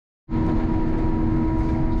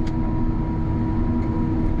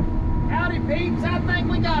Peeps, I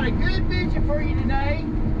think we got a good video for you today.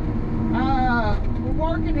 We're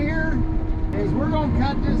working here is we're gonna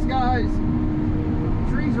cut this guy's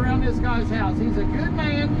trees around this guy's house. He's a good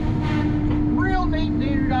man, real neat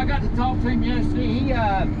dude. I got to talk to him yesterday.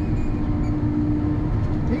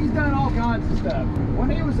 He's done all kinds of stuff. When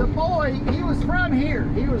he was a boy, he was from here.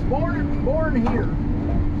 He was born here,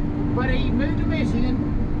 but he moved to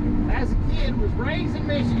Michigan as a kid. Was raised in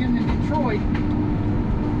Michigan in Detroit.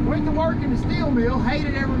 Went to work in the steel mill,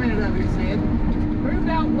 hated every minute of it, he said. Moved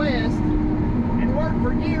out west and worked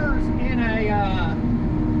for years in a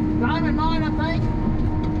diamond mine, I think.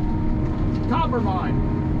 Copper mine.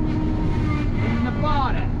 In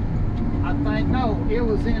Nevada, I think. No, it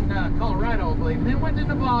was in Colorado, I believe. And then went to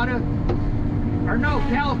Nevada, or no,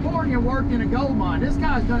 California, worked in a gold mine. This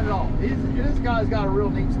guy's done it all. This guy's got a real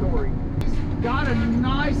neat story. Got a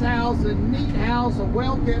nice house, a neat house, a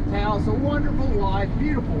well-kept house, a wonderful wife,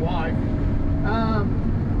 beautiful wife.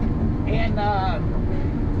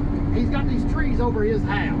 He's got these trees over his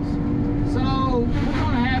house. So we're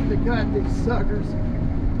gonna have to cut these suckers.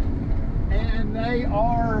 And they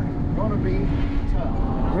are gonna be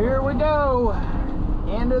tough. Here we go,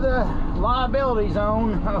 into the liability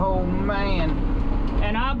zone. Oh man.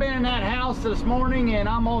 And I've been in that house this morning, and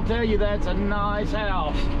I'm gonna tell you, that's a nice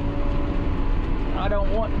house. I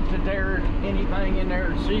don't want to tear anything in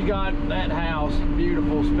there. She got that house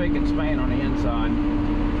beautiful, spick and span on the inside.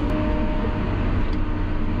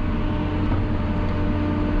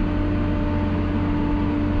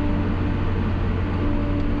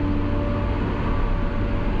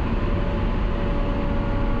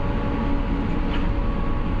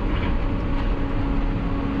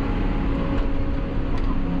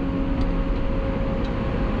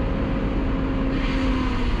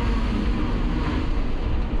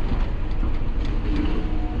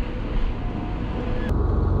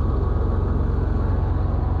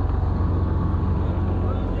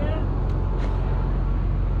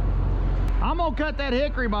 I'm gonna cut that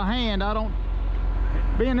hickory by hand. I don't,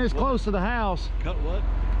 being this close to the house. Cut what?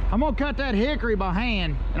 I'm gonna cut that hickory by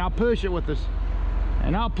hand, and I'll push it with this,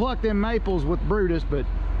 and I'll pluck them maples with Brutus, but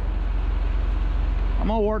I'm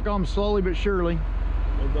gonna work on them slowly but surely.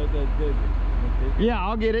 What about that digger? Yeah,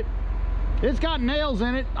 I'll get it. It's got nails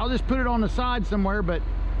in it. I'll just put it on the side somewhere, but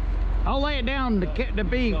I'll lay it down to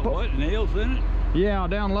be. What, nails in it? Yeah,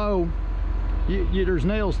 down low. There's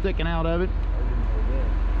nails sticking out of it.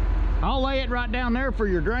 I'll lay it right down there for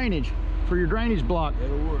your drainage block.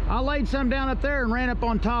 That'll work. I laid some down up there and ran up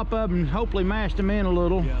on top of them and hopefully mashed them in a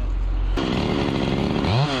little. Yeah.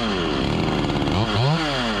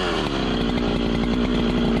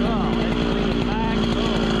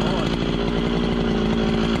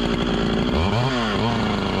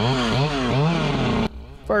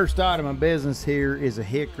 First item of business here is a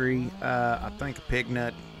hickory, I think a pig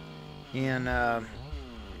nut, and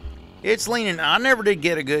it's leaning. I never did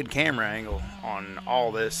get a good camera angle on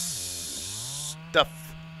all this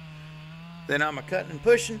stuff that I'm a cutting and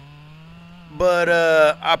pushing, but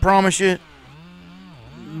I promise you,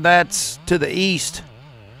 that's to the east.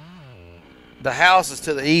 The house is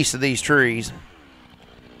to the east of these trees,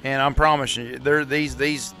 and I'm promising you, they're these.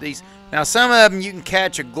 Now some of them you can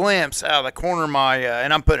catch a glimpse out of the corner of my,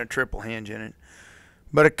 and I'm putting a triple hinge in it.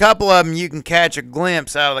 But a couple of them you can catch a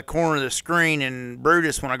glimpse out of the corner of the screen and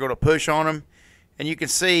Brutus when I go to push on them. And you can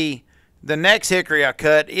see the next hickory I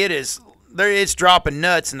cut, it's dropping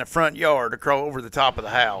nuts in the front yard across over the top of the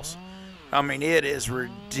house. I mean, it is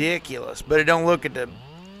ridiculous. But it don't look at the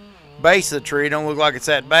base of the tree, it don't look like it's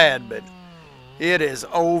that bad, but it is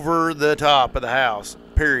over the top of the house,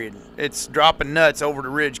 period. It's dropping nuts over the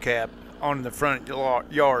ridge cap on the front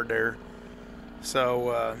yard there.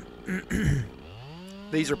 So,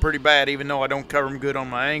 these are pretty bad, even though I don't cover them good on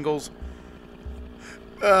my angles.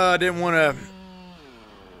 I didn't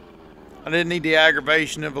need the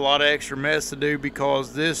aggravation of a lot of extra mess to do,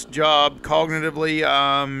 because this job, cognitively,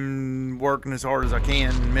 I'm working as hard as I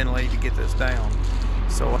can mentally to get this down.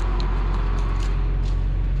 So,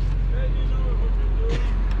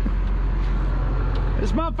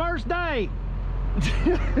 it's my first day.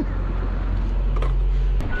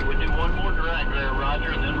 We do one more drag there, Roger,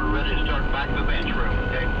 and then we're ready to start back to the bench room,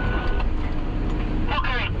 okay?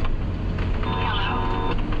 Okay.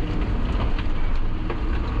 Hello.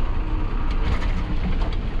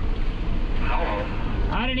 Hello.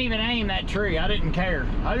 I didn't even aim that tree. I didn't care.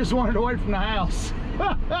 I just wanted away from the house.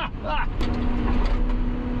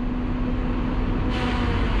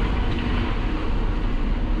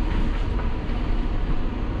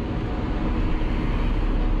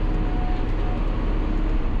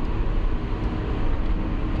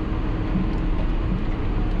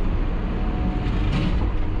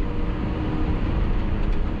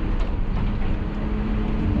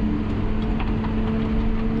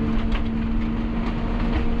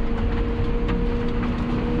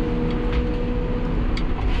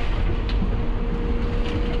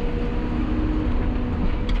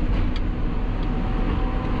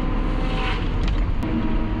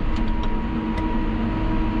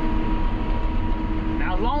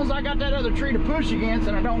 As long as I got that other tree to push against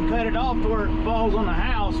and I don't cut it off to where it falls on the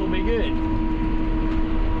house, will be good.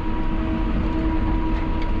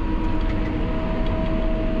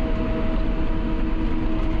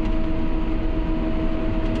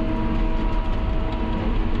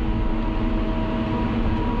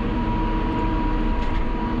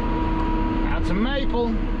 That's a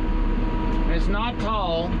maple. It's not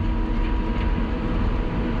tall.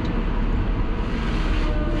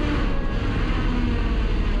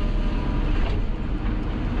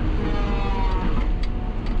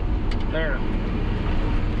 There.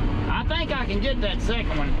 I think I can get that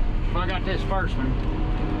second one if I got this first one.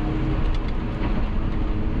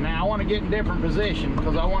 Now I want to get in different position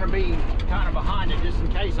because I want to be kind of behind it just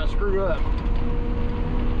in case I screw up.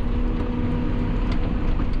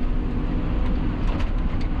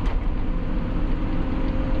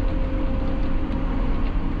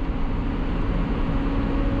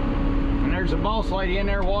 And there's a boss lady in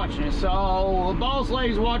there watching it, so the boss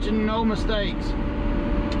lady's watching, no mistakes.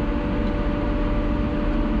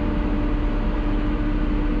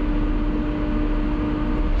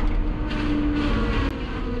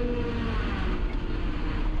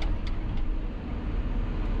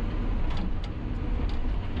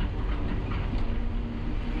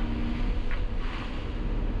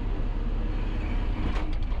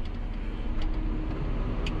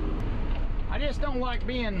 I just don't like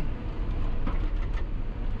being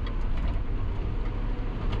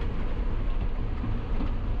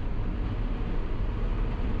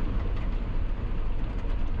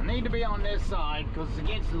I need to be on this side because it's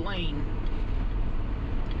against the lane,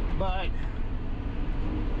 but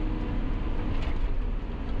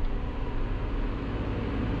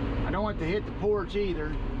I don't want to hit the porch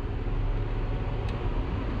either.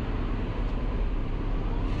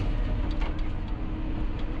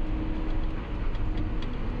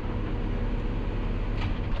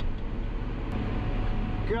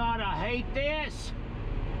 God, I hate this.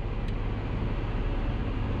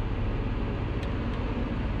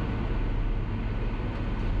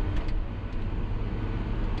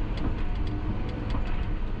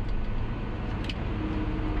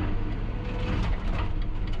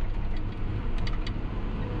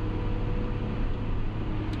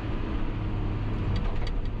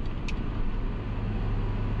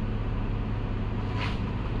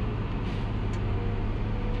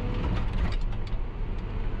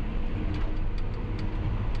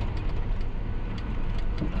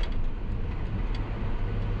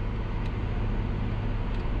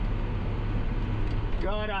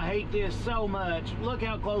 God, I hate this so much. Look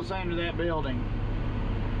how close I am to that building.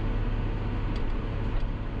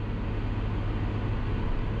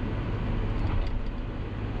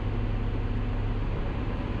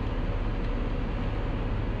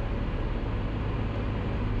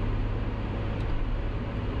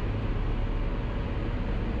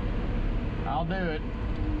 I'll do it.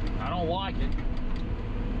 I don't like it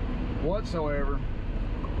whatsoever.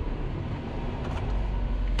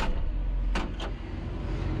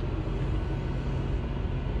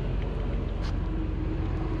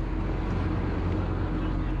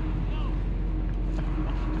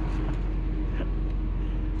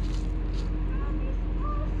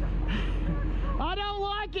 I don't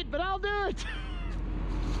like it, but I'll do it.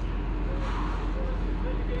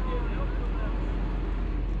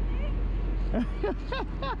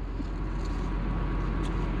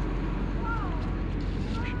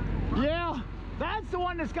 Yeah, that's the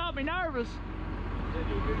one that's got me nervous.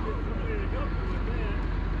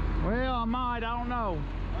 Well, I might, I don't know.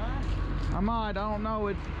 I might, I don't know.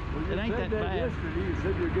 It ain't that bad. Yesterday you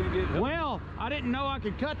said you were gonna get help. Well, I didn't know I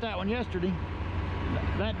could cut that one yesterday.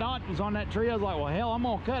 That dot was on that tree. I was like, well, hell, I'm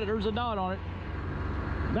gonna cut it. There's a dot on it.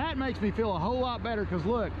 That makes me feel a whole lot better because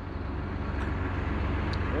look.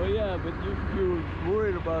 Oh yeah, but you were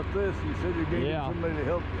worried about this. You said you're gonna get somebody to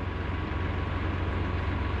help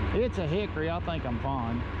you. It's a hickory. I think I'm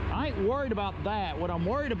fine. I ain't worried about that. What I'm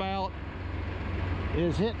worried about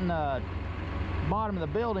is hitting the bottom of the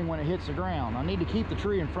building when it hits the ground. I need to keep the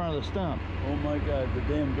tree in front of the stump. Oh my God, the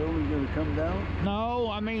damn building's gonna come down? No,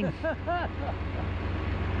 I mean,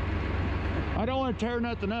 I don't want to tear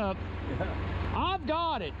nothing up. Yeah. I've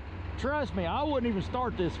got it. Trust me, I wouldn't even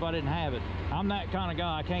start this if I didn't have it. I'm that kind of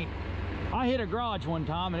guy. I can't. I hit a garage one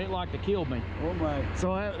time and it like to kill me. Oh my.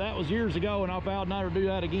 So that was years ago, and I vowed never to do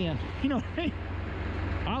that again. You know what I mean?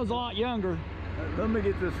 I was a lot younger. Let me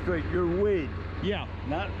get this straight. You're Wade. Yeah.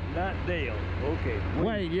 Not Dale. Okay.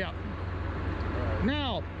 Wade, yeah. Right.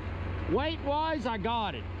 Now, weight-wise, I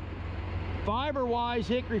got it. Fiber-wise,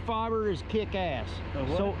 hickory fiber is kick-ass. The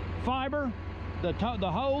what? So fiber, the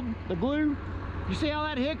hold, the glue, You see how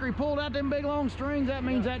that hickory pulled out them big long strings? That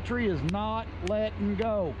means that tree is not letting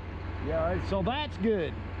go. Yeah, so that's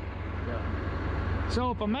good. Yeah.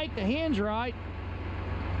 So if I make the hinge right,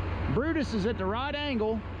 Brutus is at the right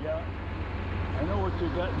angle. Yeah. I know what you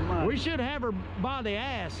got in mind. We should have her by the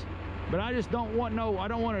ass, but I just don't want I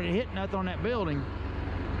don't want her to hit nothing on that building.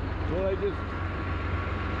 Well,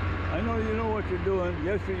 I know you know what you're doing.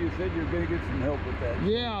 Yesterday you said you're gonna get some help with that.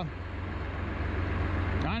 Yeah.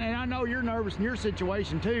 And I know you're nervous in your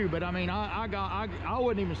situation too, but I mean, I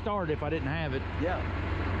wouldn't even start if I didn't have it. Yeah.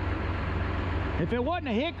 If it wasn't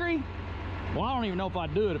a hickory, well, I don't even know if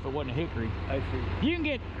I'd do it if it wasn't a hickory. I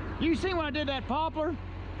see. You see when I did that poplar?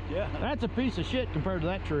 Yeah. That's a piece of shit compared to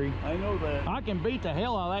that tree. I know that. I can beat the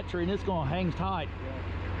hell out of that tree and it's gonna hang tight.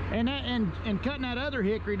 Yeah. And cutting that other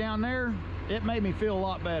hickory down there, it made me feel a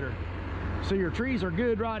lot better. So your trees are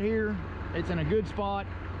good right here. It's in a good spot.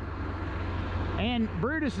 And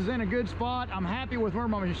Brutus is in a good spot. I'm happy with where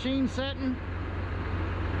my machine's sitting.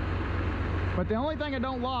 But the only thing I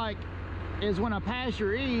don't like is when I pass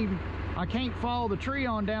your eave, I can't follow the tree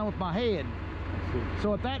on down with my head.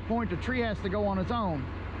 So at that point, the tree has to go on its own.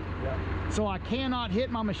 Yeah. So I cannot hit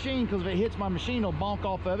my machine, because if it hits my machine, it'll bonk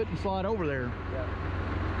off of it and slide over there. Yeah.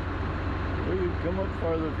 Well, you can come up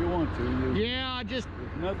farther if you want to. Yeah, there's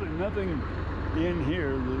nothing in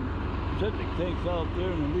here. The septic tank's out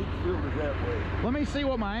there and the leach field is that way. Let me see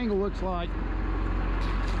what my angle looks like.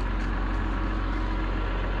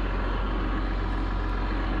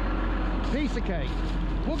 Piece of cake.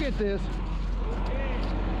 We'll get this.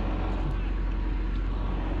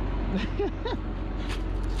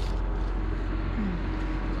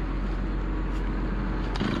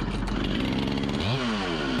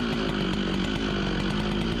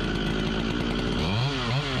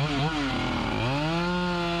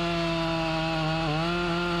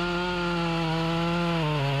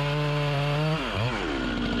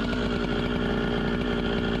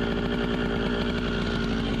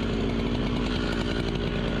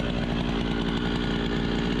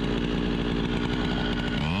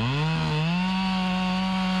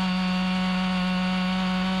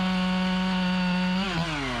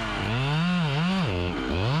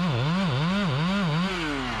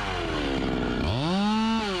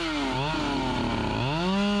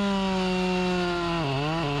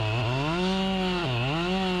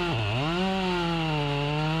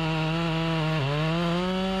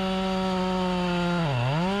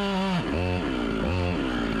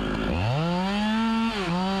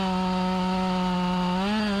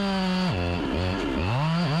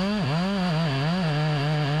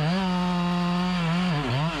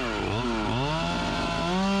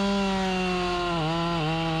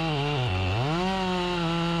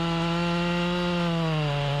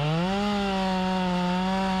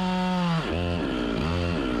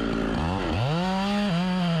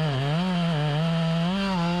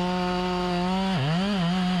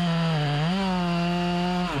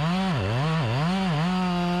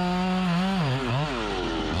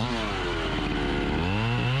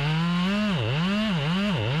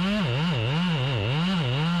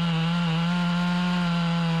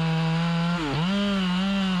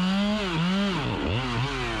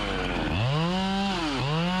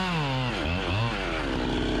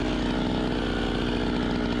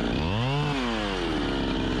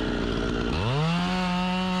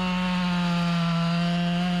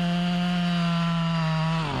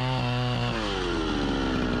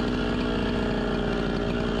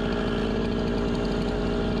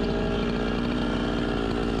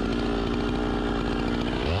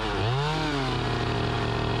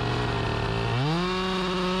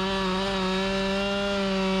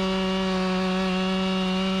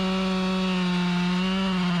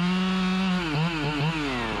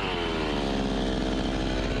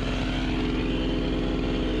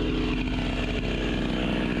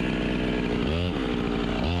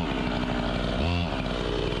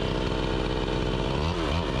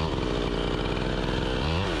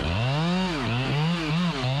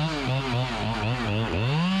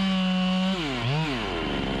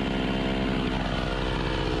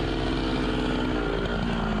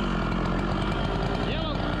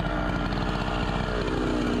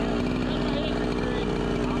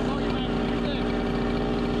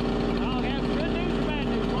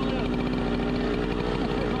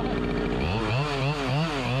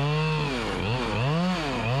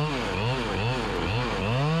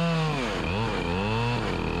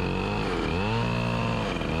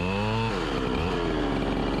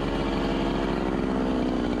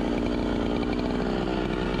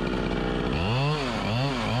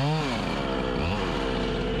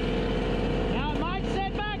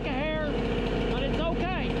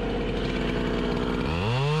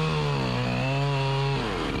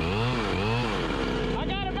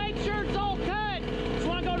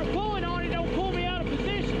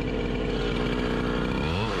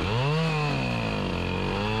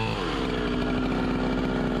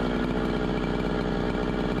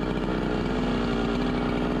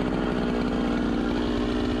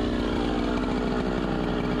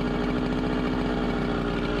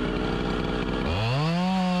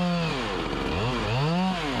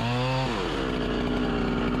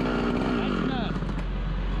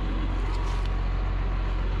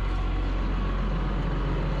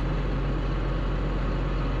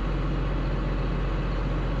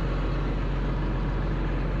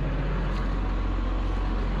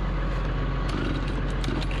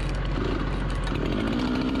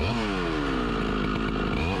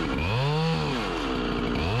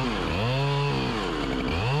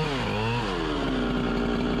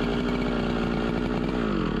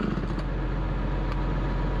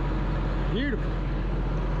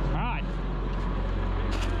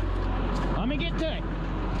 me get to it.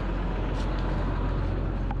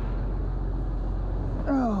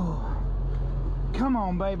 Oh, come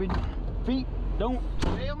on, baby. Feet don't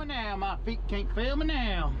fail me now. My feet can't fail me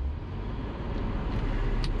now.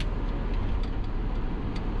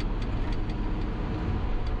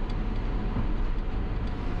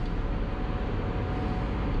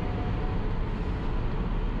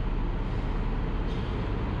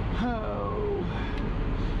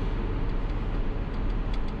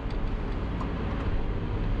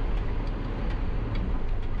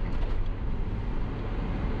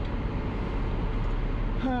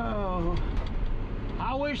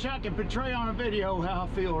 I wish I could portray on a video how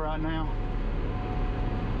I feel right now.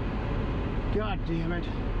 God damn it.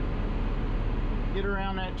 Get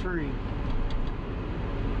around that tree.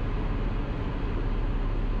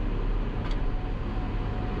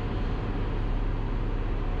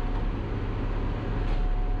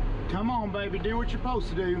 Come on, baby, do what you're supposed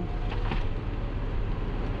to do.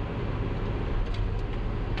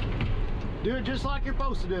 Do it just like you're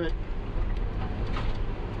supposed to do it.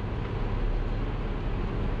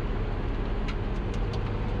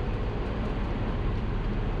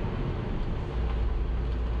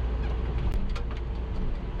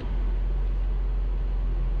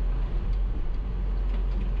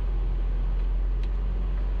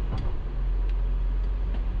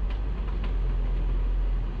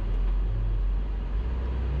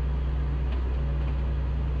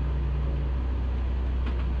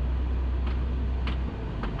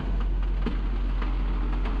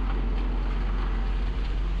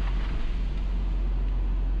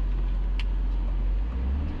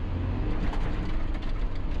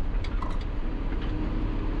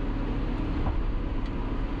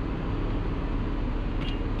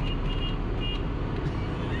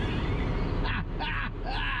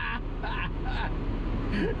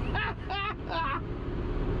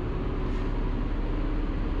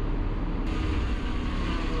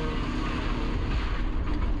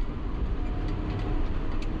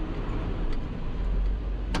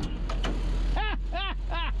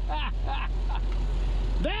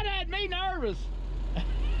 That had me nervous.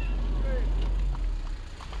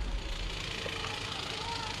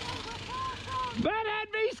 That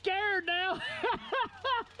had me scared now.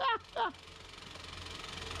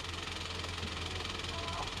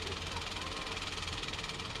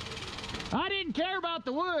 I didn't care about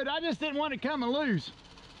the wood. I just didn't want it coming loose.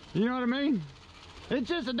 You know what I mean? It's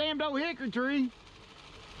just a damned old hickory tree.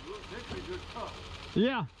 Hickories are tough.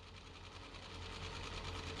 Yeah.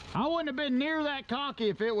 I wouldn't have been near that cocky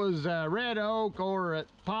if it was red oak or a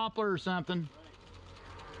poplar or something.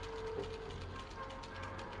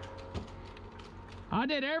 I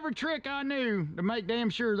did every trick I knew to make damn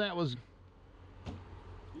sure that was...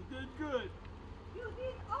 You did good. You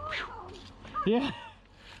did awesome. Yeah.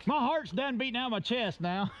 My heart's done beating out my chest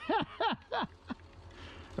now.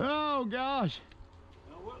 Oh, gosh.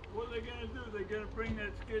 Now what are they going to do? They're going to bring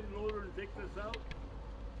that skid loader and take this out?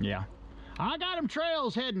 Yeah. I got them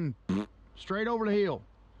trails heading straight over the hill.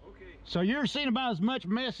 Okay. So you're seeing about as much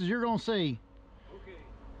mess as you're going to see. Okay.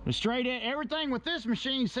 The straight in, everything with this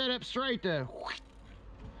machine set up straight to...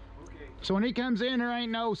 Okay. So when he comes in, there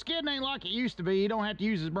ain't no... Skidding ain't like it used to be. He don't have to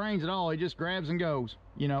use his brains at all. He just grabs and goes,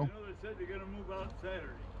 you know. You know they said they're going to move out Saturday.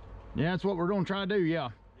 Yeah, that's what we're going to try to do, yeah.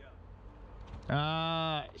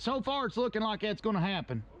 Yeah. So far it's looking like that's going to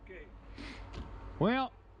happen. Okay.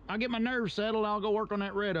 Well, I'll get my nerves settled. I'll go work on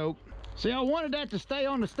that red oak. See, I wanted that to stay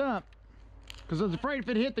on the stump because I was afraid if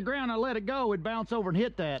it hit the ground, I let it go, it'd bounce over and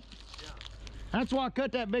hit that. Yeah. That's why I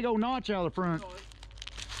cut that big old notch out of the front.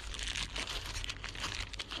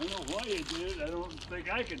 I know why you did it. I don't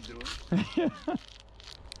think I can do it.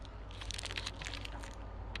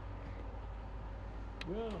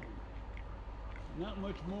 Well, not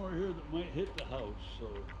much more here that might hit the house, so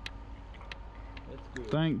that's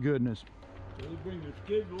good. Thank goodness. So they bring the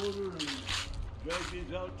skid loader and drag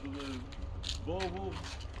these out to the Volvo.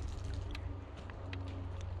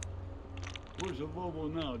 Where's the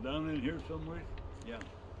Volvo now? Down in here somewhere? Yeah.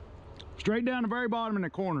 Straight down the very bottom in the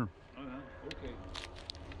corner. Okay.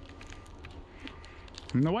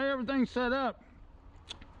 And the way everything's set up,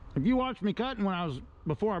 if you watch me cutting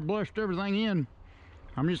before I blushed everything in,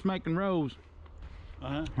 I'm just making rows.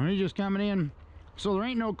 And he's just coming in. So there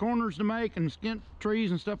ain't no corners to make and skint trees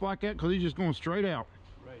and stuff like that because he's just going straight out.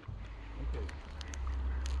 Right. Okay.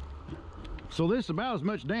 So this is about as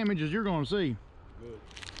much damage as you're going to see. Good.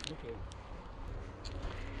 Okay.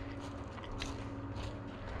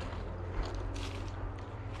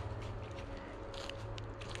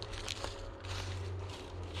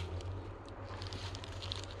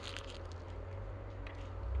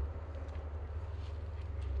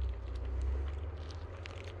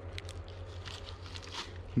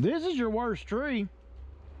 This is your worst tree.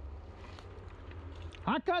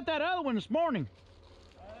 I cut that other one this morning.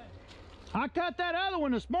 I cut that other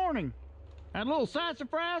one this morning. That little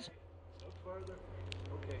sassafras. Up further.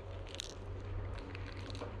 Okay.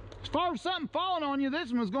 As far as something falling on you,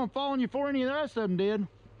 this one was going to fall on you before any of the rest of them did.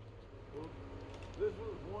 Well, this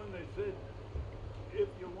was one they said, if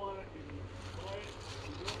you want it, you can buy it.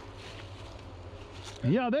 If you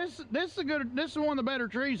don't, Yeah, this is a good. This is one of the better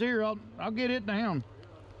trees here. I'll get it down.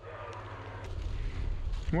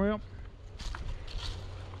 Well,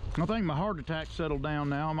 I think my heart attack settled down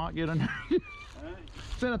now. I might get in there.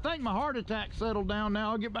 Said I think my heart attack settled down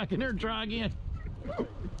now. I'll get back in there and try again.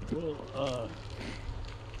 well,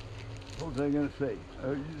 what was I gonna say?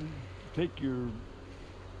 Take your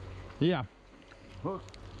Yeah. hook,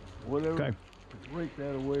 whatever. Okay. Break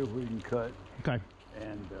that away where you can cut, Okay.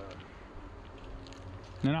 and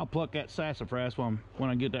Then I'll pluck that sassafras when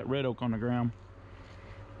I get that red oak on the ground.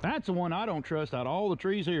 That's the one I don't trust out of all the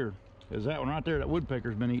trees here. Is that one right there that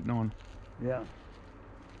woodpecker's been eating on. yeah.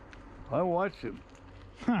 I watched him.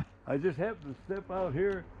 Huh. I just happened to step out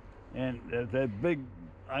here, and that big,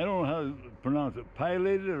 I don't know how to pronounce it,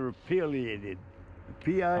 pileated or pileated?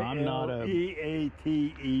 Pileated.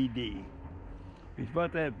 He's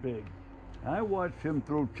about that big. I watched him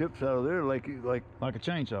throw chips out of there like Like a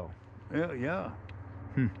chainsaw. yeah.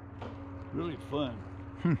 Really fun.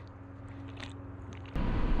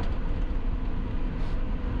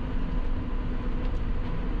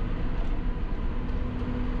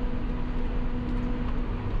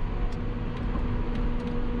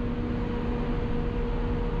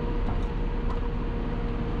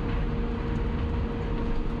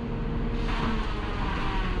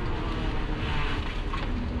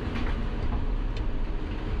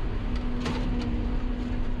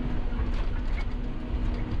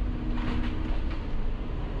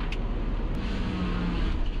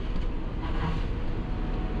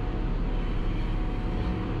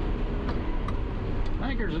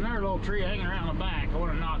 There's another little tree hanging around the back. I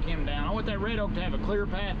want to knock him down. I want that red oak to have a clear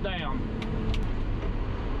path down.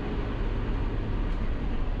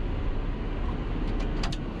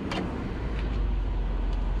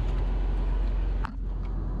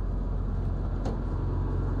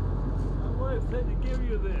 My wife said to give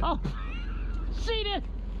you this. Oh, she did.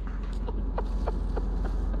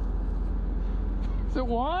 Is it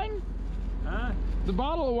wine? Huh? The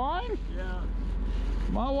bottle of wine? Yeah.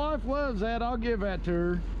 My wife loves that. I'll give that to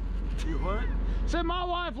her. You what? Said my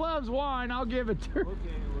wife loves wine. I'll give it to her. Okay,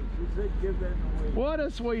 well, she said give that away. What a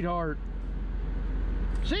sweetheart.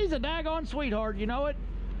 She's a daggone sweetheart, you know it?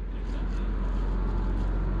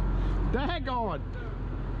 Daggone.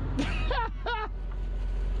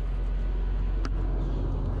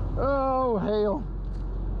 Oh, hell.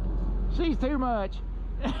 She's too much.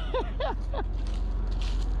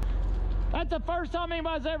 That's the first time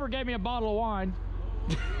anybody's ever gave me a bottle of wine.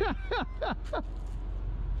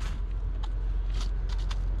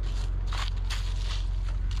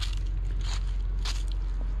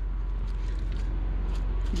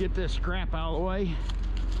 Get this scrap out of the way.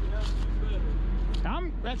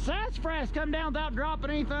 That sassafras come down without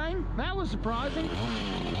dropping anything. That was surprising.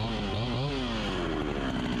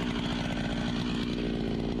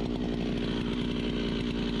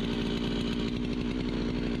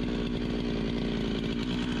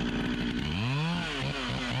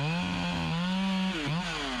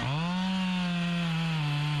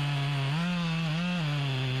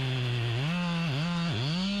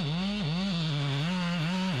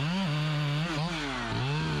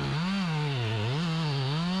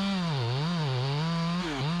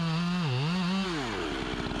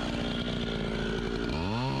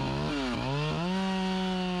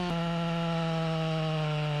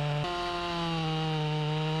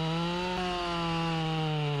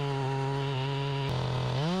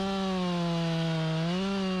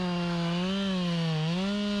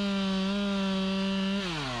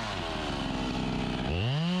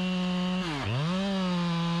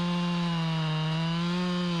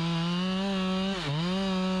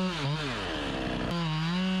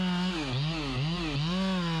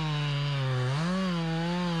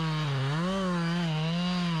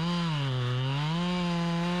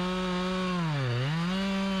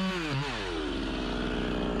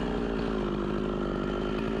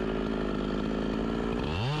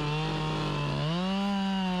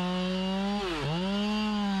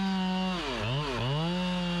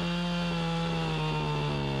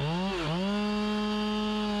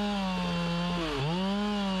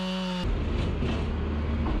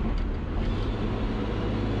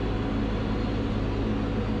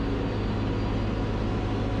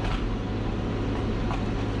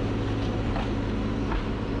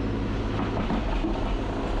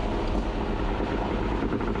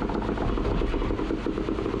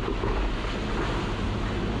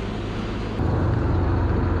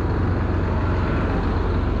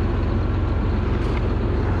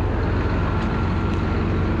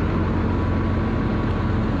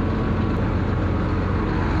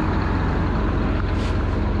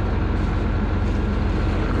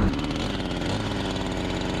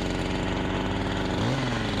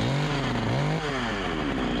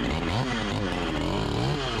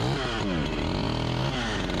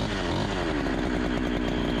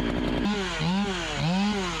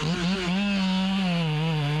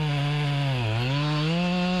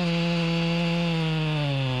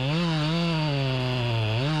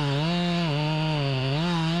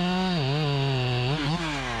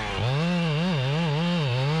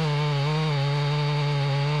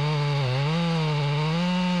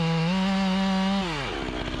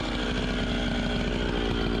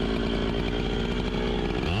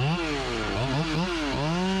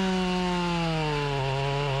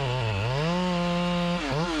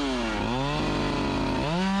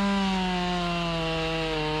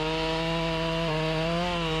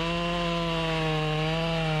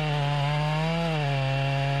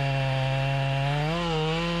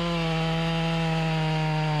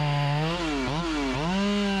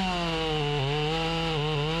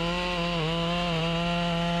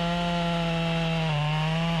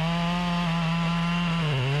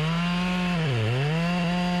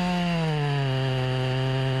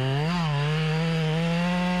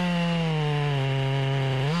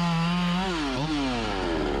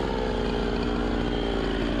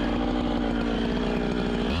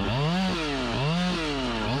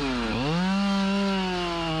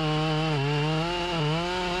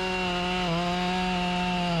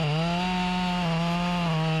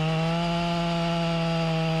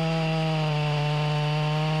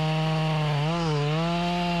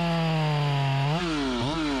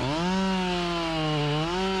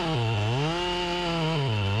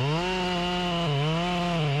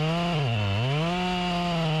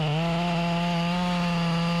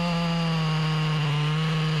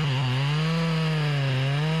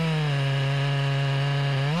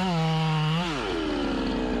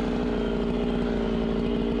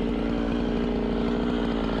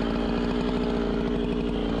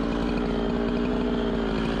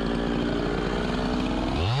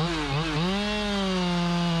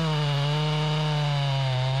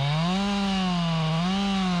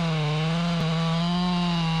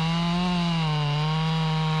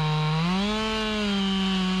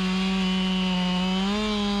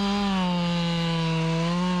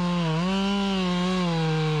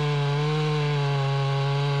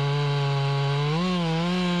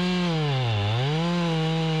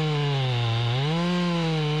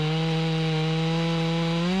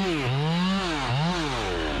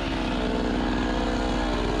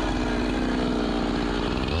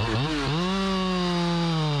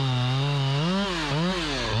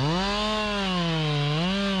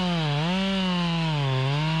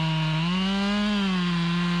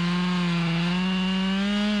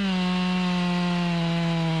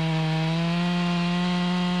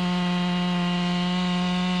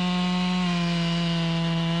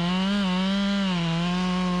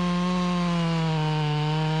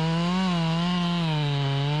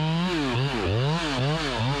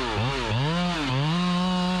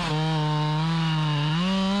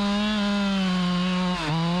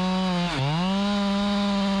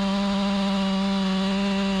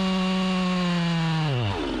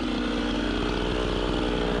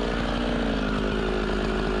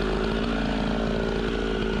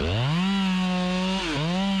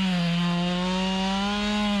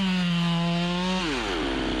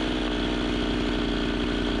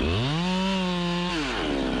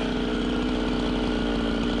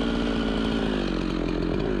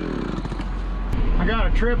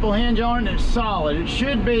 got a triple hinge on it and it's solid. It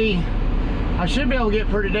should be, I should be able to get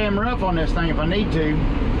pretty damn rough on this thing if I need to.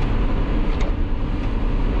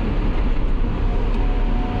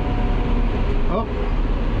 Oh,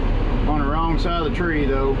 on the wrong side of the tree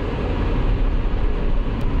though.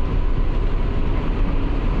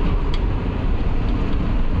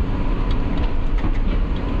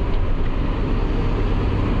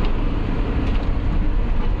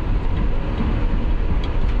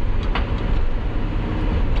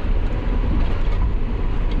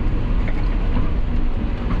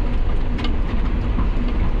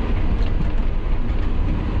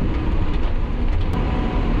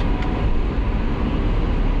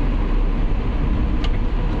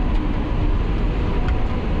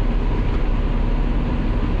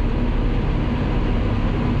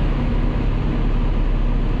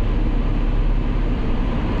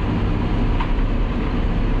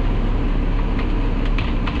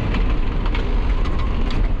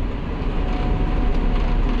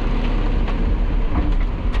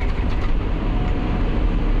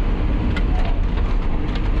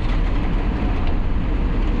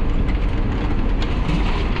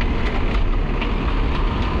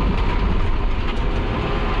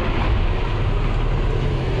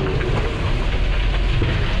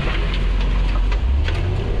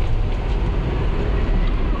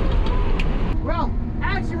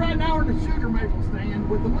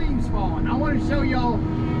 With the leaves falling. I want to show y'all,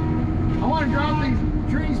 I want to drop these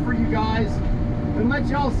trees for you guys and let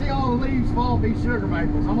y'all see all the leaves fall off these sugar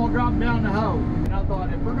maples. I'm going to drop them down the hoe. And I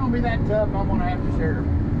thought, if we're going to be that tough, I'm going to have to share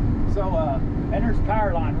them. So, and there's a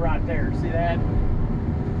power line right there. See that?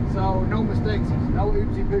 So, no mistakes, no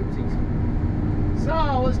oopsie boopsies.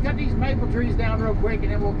 So, let's cut these maple trees down real quick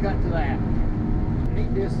and then we'll cut to that.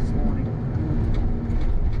 Need this morning.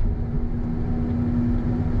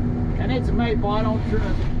 And it's a maple. I don't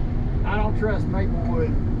trust maple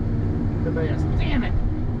wood the best. Damn it!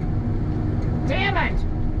 Damn it!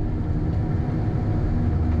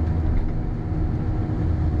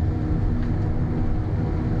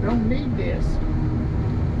 Don't need this.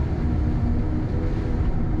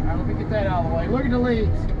 Alright, let me get that out of the way. Look at the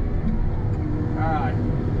leaves. Alright.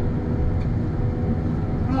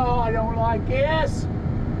 Oh, I don't like this.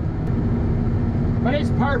 But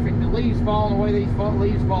it's perfect. The leaves falling the way these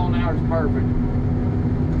leaves fall now is perfect.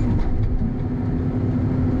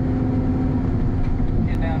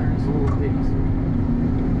 Get down there in this little piece.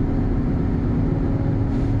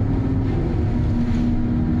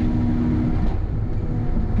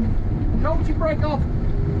 Don't you break off.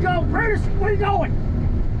 Go, Brutus! Where are you going?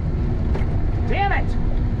 Damn it!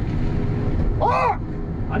 Oh!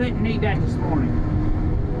 I didn't need that this morning.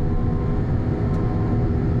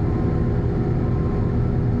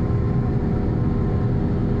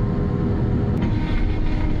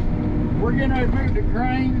 We're gonna move the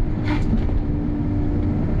crane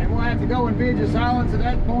and we'll have to go in vigil silence at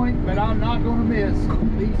that point, but I'm not gonna miss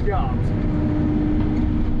these jobs.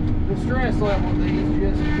 The stress level of these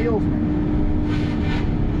just kills me.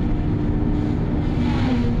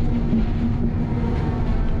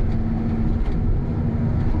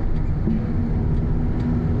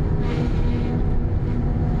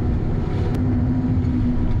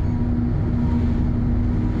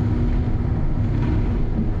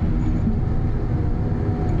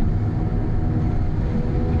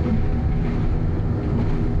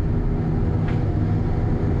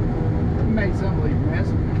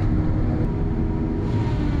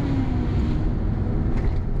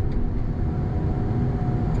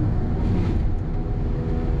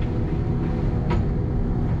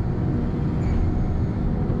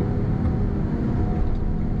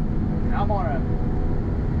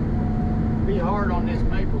 Hard on this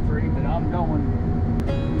maple tree, but I'm going.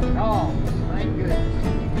 Oh, thank goodness.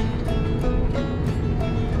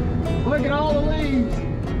 Look at all the leaves.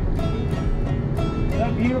 Is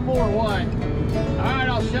that beautiful or what? Alright,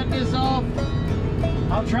 I'll shut this off.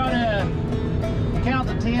 I'll try to count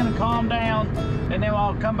to 10 and calm down, and then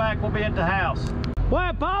I'll come back, we'll be at the house. Well,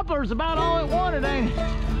 that poplar's about all it wanted, ain't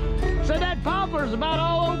it? So that poplar's about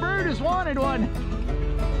all old Brutus wanted, wasn't it?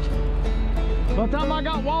 By the time I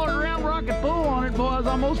got watered around where I could pull on it, boy, I was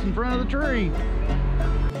almost in front of the tree.